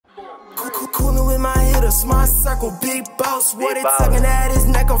coolin' with my hitter, smart circle, big boss. What it tugging at his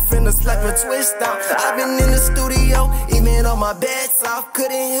neck, I'm finna slap a twist out. I've been in the studio, even on my bed's off.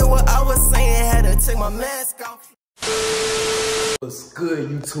 Couldn't hear what I was saying, had to take my mask off. What's good,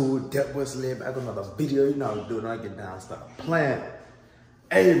 YouTube? That was lit back with another video. You know how we do it. I get down, start playing.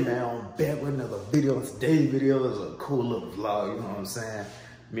 Hey man, I'm back with another video. Today's video is a cool little vlog, you know what I'm saying?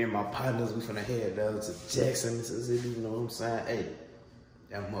 Me and my partners, we finna head down to Jackson, Mississippi, you know what I'm saying? Hey,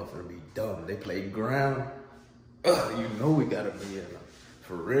 that motherfucker be dumb. They play ground. You know we gotta be in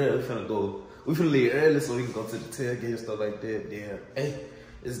for real. We finna leave early so we can go to the tailgate and stuff like that. Yeah, hey,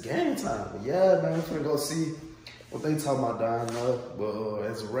 it's game time. But yeah, man, we finna go see what they talking about down there. But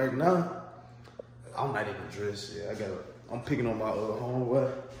as of right now, I'm not even dressed yet. I'm picking on my homeboy,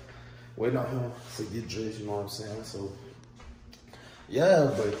 waiting on him to get dressed, you know what I'm saying? So,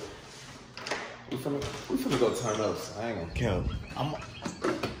 yeah, but we finna go turn up, so I ain't gonna count.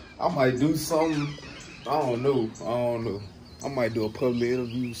 I might do something, I don't know. I might do a public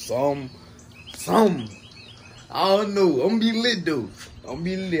interview, something. I don't know, I'm gonna be lit though. I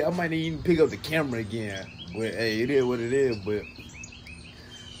might even pick up the camera again. But hey, it is what it is, but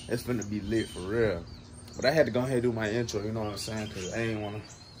it's finna be lit for real. But I had to go ahead and do my intro, you know what I'm saying? Cause I ain't wanna,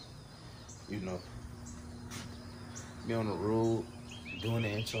 you know, be on the road doing the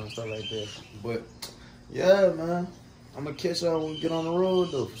intro and stuff like that. But yeah, man, I'm gonna catch y'all when we get on the road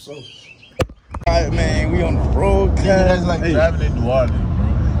though, for sure. Alright, man, we on the road, cuz. That's like driving in New Orleans,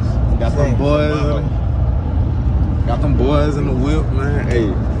 bro. Got them boys in the whip, man. Hey,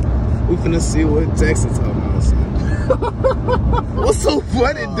 we finna see what Jackson talking about, son. What's so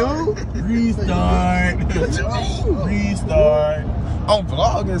funny, dude? Restart. I'm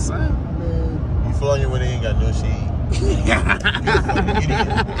vlogging, son. You vlogging when they ain't got no shade.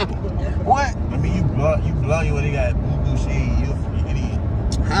 What? I mean, you vlogging when they got no shade. You a freaking idiot.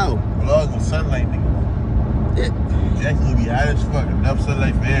 How? Vlog with sunlight, nigga. Jackson will be hot as fuck. Enough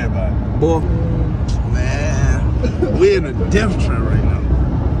sunlight for everybody. Boy, man, we in a death trap right now.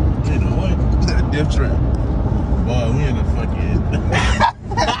 You know what? Death trap. Boy, we in a fucking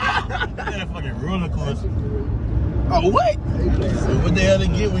roller coaster. Oh, what? So what the hell they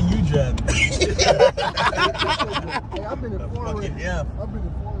get when you drive? Hey, I've been in four wrecks. Yeah. I've been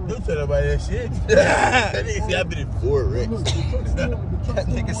in four wrecks. Don't tell nobody that shit. That nigga said I've been in 4 wrecks. That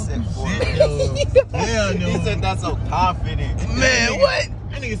nigga said 4 Hell no. He said that's so confident. Man, what?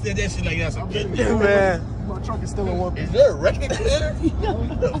 That nigga said that shit like that's okay. Yeah, man. My truck is still in one piece. Is there a record clear? Is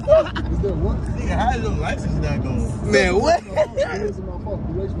there one? Nigga, how is your license not going? Man, what? It isn't my fault.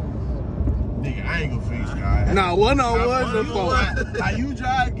 The race won't. Nigga, I ain't gonna finish, guys. Nah, one on one's your fault. How you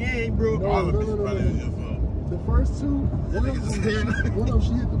drive game, bro? No, All of no, it's no, no, probably no. your fault. The first two, one of them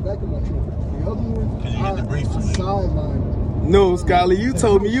she hit the back of my truck. The other one, Cause you hit the brakes too late. sidelined. No, Skyler, you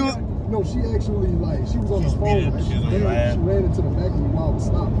told me you was... No, she actually, like, she was on the phone. She was on She your ass. ran into the back of me while I was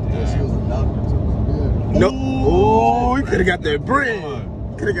stopped. Yeah, she was a doctor too. Yeah. No. Oh, you could've got that bread.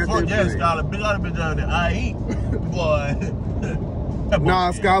 Could've got Fuck that yeah, bread. Scholar. Big lot of been driving the IE. Boy.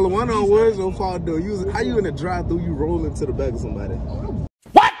 Nah, Skyler, one on was your fault though. How you in the drive-thru, you roll into the back of somebody?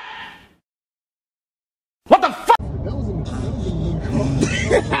 That was in the car.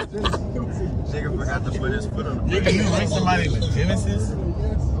 Nigga forgot to put his foot on the Nigga, you race somebody in the Genesis?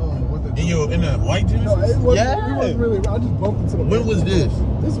 Yes. In the white Genesis? No, it wasn't, Yeah. it wasn't really. I just bumped into the back. When was this?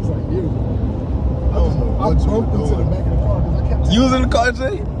 This was like years ago. I bumped into the back of the car because I kept. You was in the car,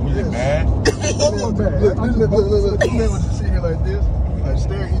 Jay? Was it bad? It wasn't bad. Look. This man was just sitting here like this, like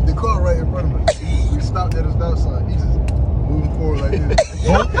staring. The car right in front of us. We stopped at a stop sign. He just moving forward like this.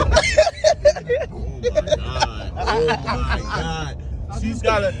 Oh my God. She's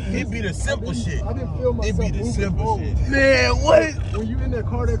gotta, it be the simple shit. I didn't feel myself. It be the simple shit. Man, what? When you in that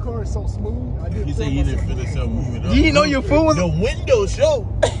car is so smooth. I didn't You feel say you didn't myself. feel yourself moving up. You didn't know your foot was... The window show.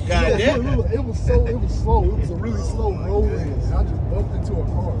 God damn. It was slow. It was a really slow rolling. And I just bumped into a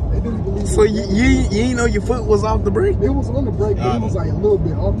car. They didn't believe So it. you didn't know your foot was off the brake? It was on the brake, but it was like a little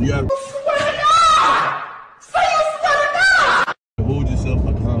bit off the brake. Hold yourself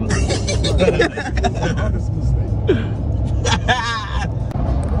accountable. Honest mistake.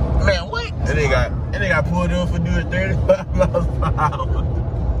 Man, what? And they got pulled over for doing 35 miles per hour.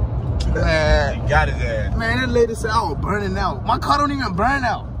 Man, He got his ass. man, that lady said I was burning out. My car don't even burn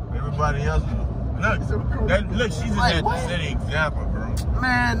out. Everybody else, look, she just had to set an example, bro.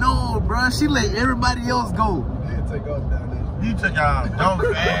 Man, no, bro. She let everybody else go. You didn't take off down there. You took out dumb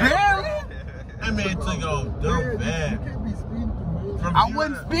fast. Barely? That man took off dumb You fast. can't be speeding through, man. From I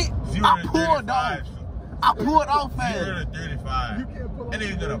wasn't speeding. 0 I to pulled 35. off. I pulled off 0 fast. to 35. You can't pull off And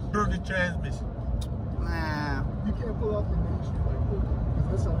they got a perfect transmission. Man. You can't pull off the main street like this.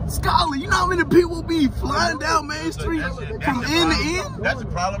 Scholar, you know how many people be flying down Main Street from end to end? That's the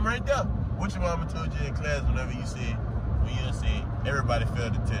problem right there. What your mama told you in class whenever you said, when you said everybody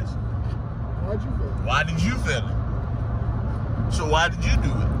failed the test? Why'd you fail it? Why did you fail it? So why did you do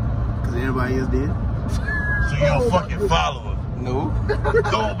it? Because everybody else did. So you're a fucking follower. No.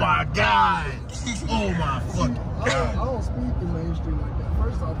 Oh my God. Oh my fucking I God. don't speak in Main Street like that.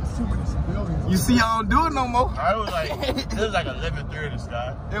 First off, there's too many civilians. You see, I don't do it no more. I was like, it was like 11:30,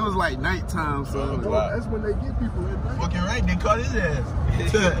 Scott. It was like nighttime, so. No, that's when they get people at night. Fucking right, they caught his ass.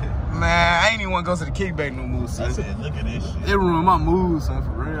 Man, I ain't even want to go to the kickback no more, I son. said, look at this shit. It ruined my mood, son,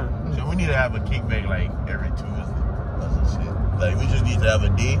 for real. So we need to have a kickback like every Tuesday or some shit. Like we just need to have a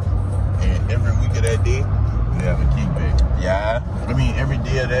day, and every week of that day, we have a kickback. Yeah. I mean, every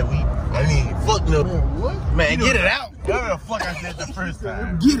day of that week. I mean, fuck no. Man, what? Man, get it out. Whatever the fuck I said the first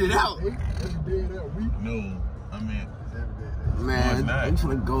time. Get it out. Every day of that week. No, I mean, Man, I'm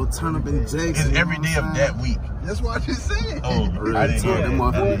finna go turn up in Jackson. it's every day of that week. That's what I just said. Oh, I didn't hear Them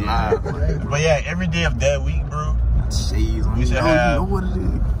that. motherfuckers live. But yeah, every day of that week, bro. Shades on We you. should You have- know what it is.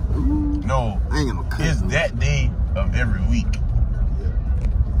 Ooh. No, I ain't got no it's cousin. that day of every week.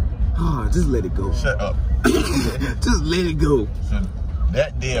 Oh, just let it go. Shut up. Just let it go. So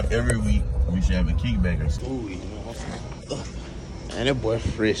that day of every week, we should have a kickback or something. Ooh, you know what I'm saying? Man, that boy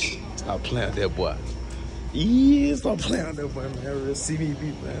fresh. Stop playing with that boy. Yeah, stop playing with that boy, man. Real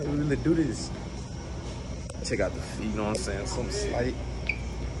CBB, man. We really do this. Check out the feet, you know what I'm saying? Something slight.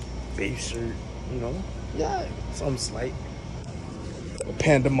 Beef shirt, you know? Yeah, something slight.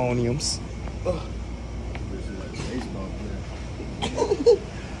 Pandemoniums. What?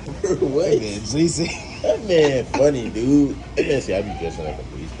 Man, JC. That man funny, dude. That man say I be dressing like a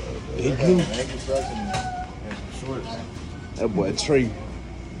police dog. That boy Trey.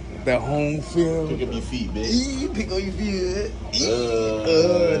 That home field. Pick up your feet, bitch. You pick on your feet.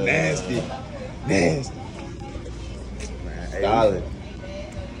 Nasty. Nasty. Man, hey, Solid.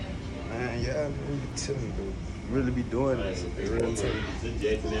 man, yeah, man, you tell me, dude. Really be doing this. Real tell you. It's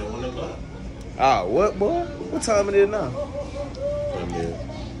Jackson at 1 o'clock. Ah, what, boy? What time it is now? Yeah.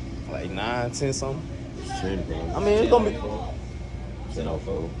 Like 9, 10 something? It's 10, bro. I mean, it's gonna be.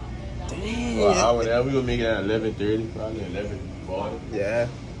 10:04. Damn. Well, hour now, we gonna make it at 11:30, probably 11:40. Yeah.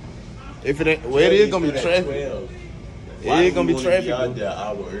 If it ain't, well, it is gonna be traffic. It is gonna be traffic. Out though. there an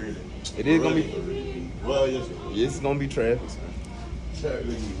hour early. It is gonna be. Well, yes, it is. It's gonna be traffic. Traffic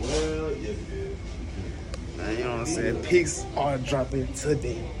will be well, yes, it is. Man, you know what I'm saying? Pigs are dropping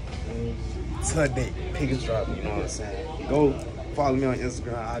today. Today. Pigs dropping, you know what I'm saying? Go follow me on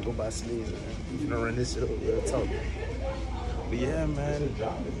Instagram. I go by Sneeze. You know, run this shit up, real talk. But yeah, man.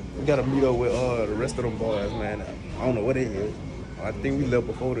 We gotta meet up with the rest of them boys, man. I don't know what they is. I think we left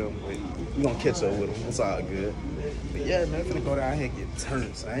before them, but we gonna catch up with them. It's all good. But yeah, man, I'm finna go down here and get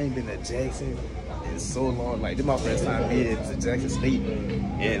turned. So I ain't been to Jackson in so long. Like, this my first time being to Jackson State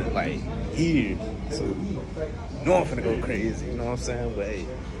and like here. So you know I'm finna go crazy, you know what I'm saying? But hey,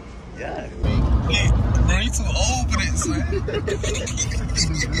 yeah. Bro, you too old for this, man.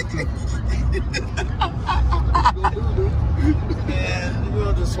 Man, you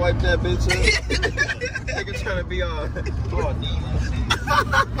gonna just swipe that bitch up? Nigga trying to be on deep and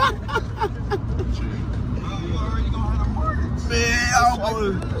shit. You already gonna have them words. Man,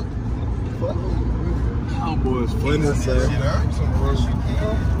 y'all boys funny, sir.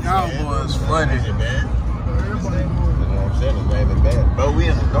 Y'all boys funny. Man. Everybody You know what I'm saying? It's not even bad. Bro, we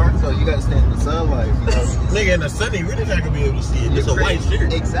in the dark, so you gotta stand in the sunlight. You know? Nigga, in the sun, you really not gonna be able to see it. It's a white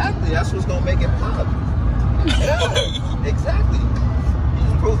shirt. Exactly, that's what's gonna make it pop. Yeah, exactly. You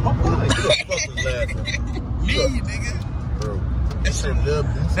just proved my point. Who the fuck was laughing? Me, nigga. Bro, that shit little.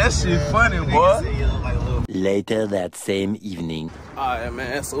 That shit funny, boy. Later that same evening. Alright,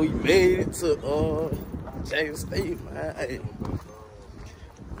 man, so we made it to Jackson State, man. Hey.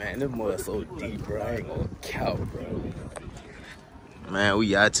 Man, this mud so deep, bro. I ain't gonna count, bro. Man,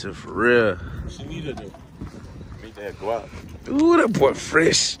 we out here for real. She needed to make that go out. Ooh, that boy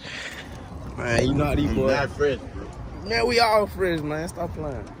fresh. Man, you know how these I'm boys. not fresh, bro. Man, we all fresh, man. Stop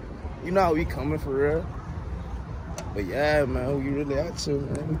playing. You know how we coming for real. But yeah, man, we really out here,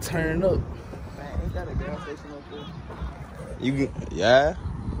 man. We turn up. Man, ain't that a gas station up there? You can, yeah.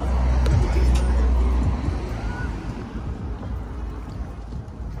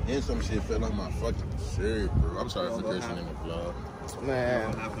 And some shit fell on my fucking shirt, bro. I'm sorry for cursing in the vlog.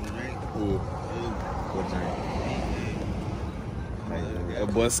 Man, Cool. What drink? that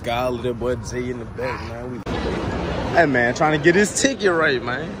boy Skyler, that boy Jay in the back, man. Hey, man, trying to get his ticket right,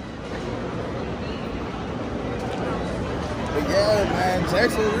 man. But yeah, man,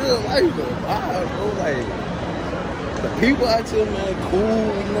 Jackson real life though. Wow, bro, like, The people out here, man, cool, you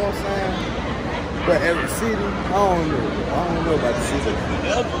know what I'm saying? But as a city, I don't know about the city.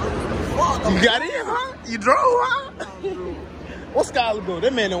 You got in, huh? You drove, huh? What Skylar go?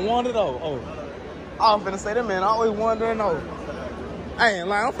 That man done wanted though. Oh, I'm finna say that man always wondering though. I ain't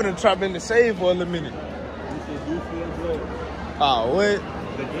lying, I'm finna trap in the shade for a little minute. Oh, what?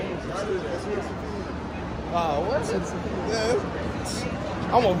 Oh, what?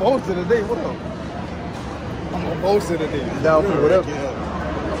 Yeah. I'm a boaster today. What up? I'm a boaster today. Down for whatever.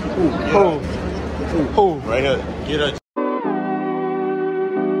 Who? Right here. Get her.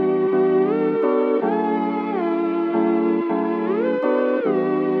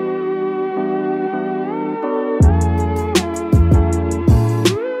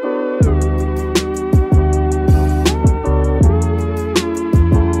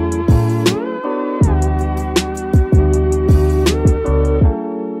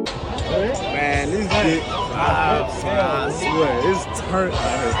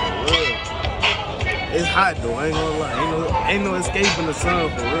 It's hot though, I ain't gonna lie. Ain't no escaping the sun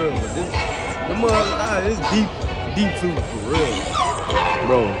for real. But this, the mother, it's deep too for real,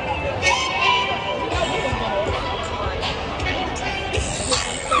 bro.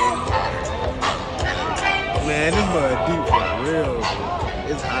 Man, this mud deep for real, bro.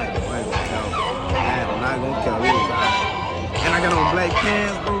 It's hot though, I ain't gonna count. I'm not gonna count. It's hot, and I got on black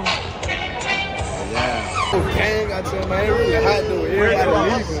pants, bro. Yeah. Gang out there, man, it really hot though. Everybody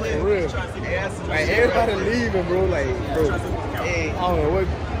leaving for real. Like everybody leaving, bro. Like, bro, hey, I don't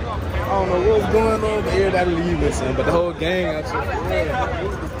know what's going on, but everybody leaving, son. But the whole gang out here,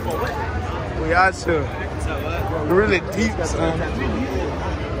 for real. We out here, really deep, son.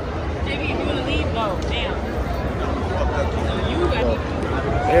 Maybe if you wanna leave, go. Damn.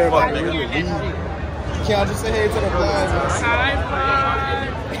 Everybody really leaving. Can I just say hey to the vlogs, man? Hi, vlog.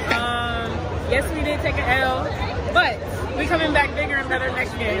 Yes, we did take an L, but we coming back bigger and better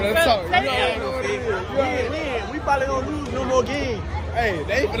next game. Let's talk. We probably gonna lose no more games. Hey,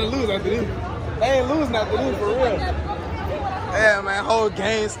 they ain't finna lose after this. They ain't losing after this for real. Yeah, man, whole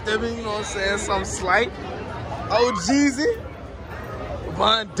game stepping, you know what I'm saying? Something slight. Oh, Jeezy.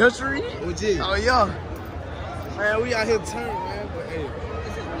 Von Dutchery. OG. Oh, yeah. Man, we out here turning, man, but hey.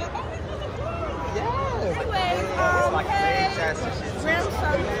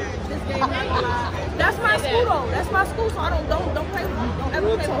 That's my school though. That's my school, so I don't play with me. Don't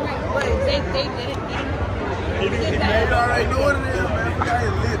ever play with me. But they didn't. You already know what it is, man. We got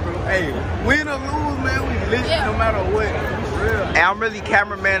here lit, bro. Hey, win or lose, man, we lit no matter what. For real. Hey, I'm really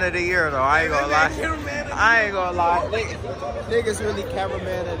cameraman of the year though. I ain't gonna lie. I ain't gonna lie. Niggas really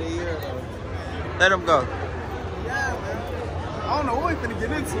cameraman of the year though. Let him go. Yeah, man. I don't know what we finna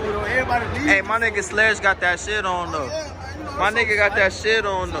get into, though. Everybody leave. Hey, my nigga Sledge got that shit on though. My nigga got that shit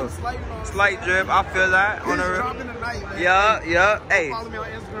on though. Slight drip, I feel that on the real. Yeah. Hey. Follow me on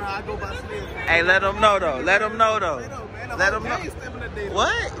Instagram. I go by Sledge. Hey, let them know though. Let them know though. Let them know.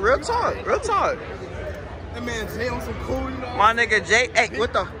 What? Real talk. That man Jay on some cool, you know. My nigga Jay. Hey,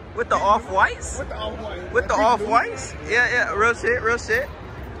 with the off-whites? With the off-whites? Yeah. Real shit.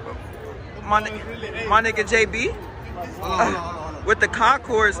 My nigga JB. With the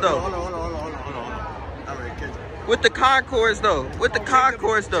Concords though. With the Concords though.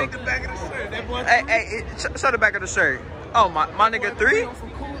 Check the back of the shirt. That boy. Hey, show the back of the shirt. Oh, my nigga 3?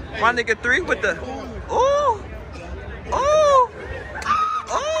 My nigga 3 with the... Ooh.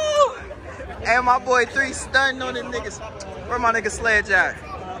 And my boy 3 stunting on them niggas. Where my nigga Sledge at?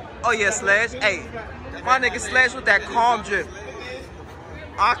 Oh, yeah, Sledge. Hey, my nigga Sledge with that calm drip.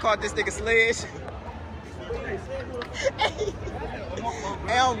 I caught this nigga Sledge.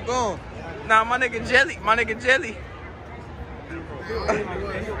 Hey, I'm gone. Nah, my nigga Jelly.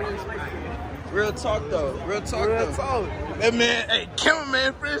 Real talk though. That man, hey,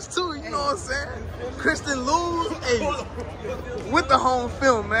 cameraman fresh too, you know what I'm saying? Kristen Luz, hey, with the home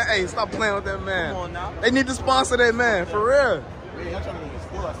film, man. Hey, stop playing with that man. Come on now. They need to sponsor that man, for real.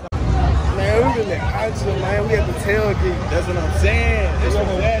 Man, we really out here, man. We at the tailgate. That's what I'm saying. That's what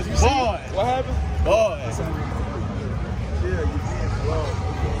I'm saying. Boy. What happened? Boy.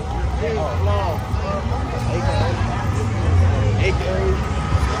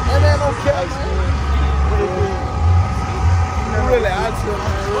 That man don't care, man. We really out here,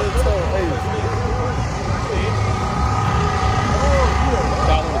 man. Real talk. Hey.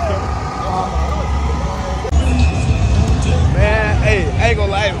 Man, hey, I ain't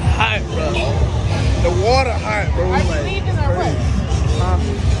gonna lie, it's hot, bro. The water hot, bro. Are you leaving or what? Huh?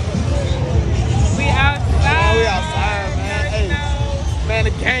 We outside. We outside, man. Hey, man,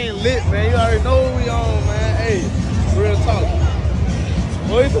 the game lit, man. You already know what we on, man. Hey, real talk.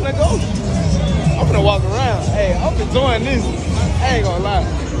 Where you finna go? I'm finna walk around. Hey, I'm enjoying this. I ain't gonna lie.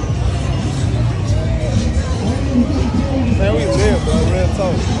 Man, we live, bro. Real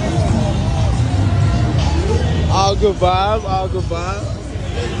talk. All good vibes, all good vibes.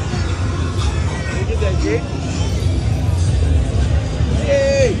 Let me get that gate.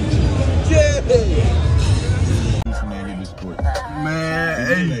 Yay! Yay! Man,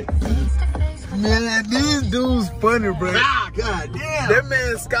 hey. Man, these dudes funny, bro. Ah, god damn. That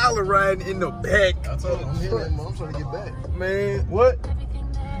man Scholar riding in the back. I told him, I'm trying to get back. Man, what?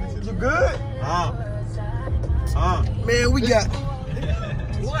 You good? Man, we got.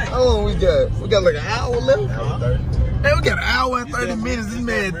 What? How long we got? We got like an hour left? Hey, we got an hour and 30 minutes. This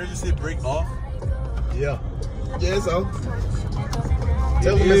man. Emergency break off? Yeah. Yeah, it's off.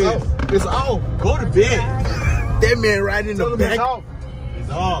 Tell him it's off. It's off. Go to bed. That man riding in the back. It's off. It's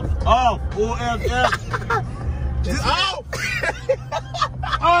off. Off. OFF. It's off.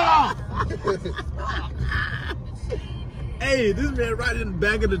 Off. Hey, this man riding in the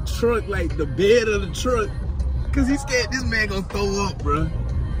back of the truck, like the bed of the truck. Cause he's scared this man gonna throw up, bro.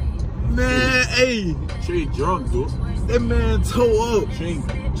 Man, hey. She ain't drunk, dude. That man toe up. She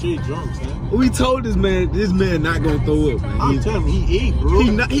ain't drunk, man. We told this man not gonna throw up, man. I'm telling him, he ate, bro.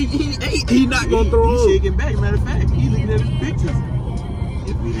 He not gonna throw up. He's shaking back. Matter of fact, he looking at his pictures.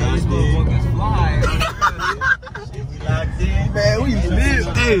 If we locked in, if we locked in, Man, we live.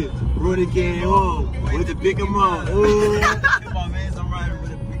 Hey, Brody came home with the pick him up. Come on, man, I'm riding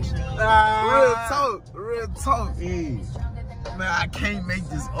with a picture. real talk. Man, I can't make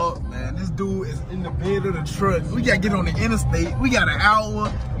this up, man. This dude is in the bed of the truck. We gotta get on the interstate. We got an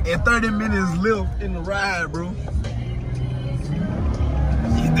hour and 30 minutes left in the ride, bro.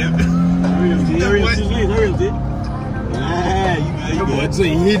 Hurry up, dude. Yeah, you good.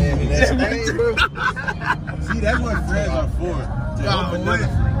 See, that's what friends are for.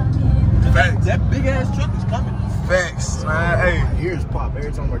 Facts. That big ass truck is coming. Facts, man. Hey. Ears pop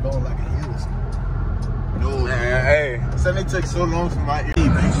every time we're going like a hill. No, Man, hey. Son, it took so long for my ears.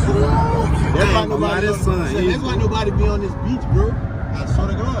 That's why nobody be on this beach, bro. I swear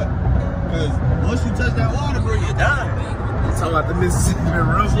to God. Because once you touch that water, bro, you're dying. You talking about the Mississippi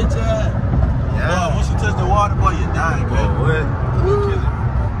River? Shit, yeah. Once you touch the water, boy, you're dying, bro. What?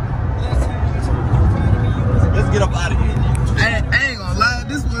 Let's get up out of here. I ain't gonna lie,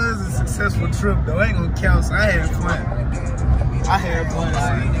 this was a successful trip though. I ain't gonna count, so I had fun.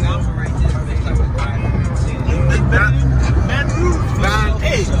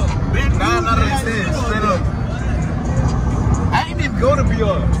 Hey, 9 out of 10, straight up. I ain't even go to BR,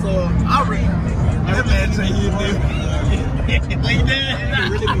 so I really. That man say he did. Like that.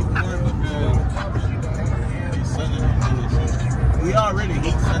 We already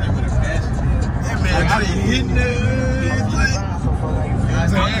hate Southern with a passion. That man say hitting it.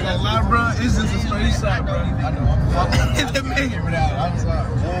 I ain't gonna lie, bro. It's just a straight shot, bro.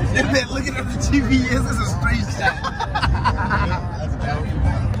 That man looking at the GPS, it's a straight shot.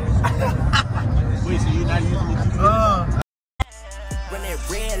 Wait, so you're not using the GPS? Run that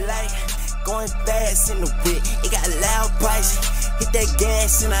red light, going fast in the whip. It got loud price. Hit that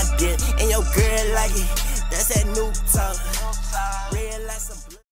gas and I dip. And your girl like it. That's that new talk. Red lights.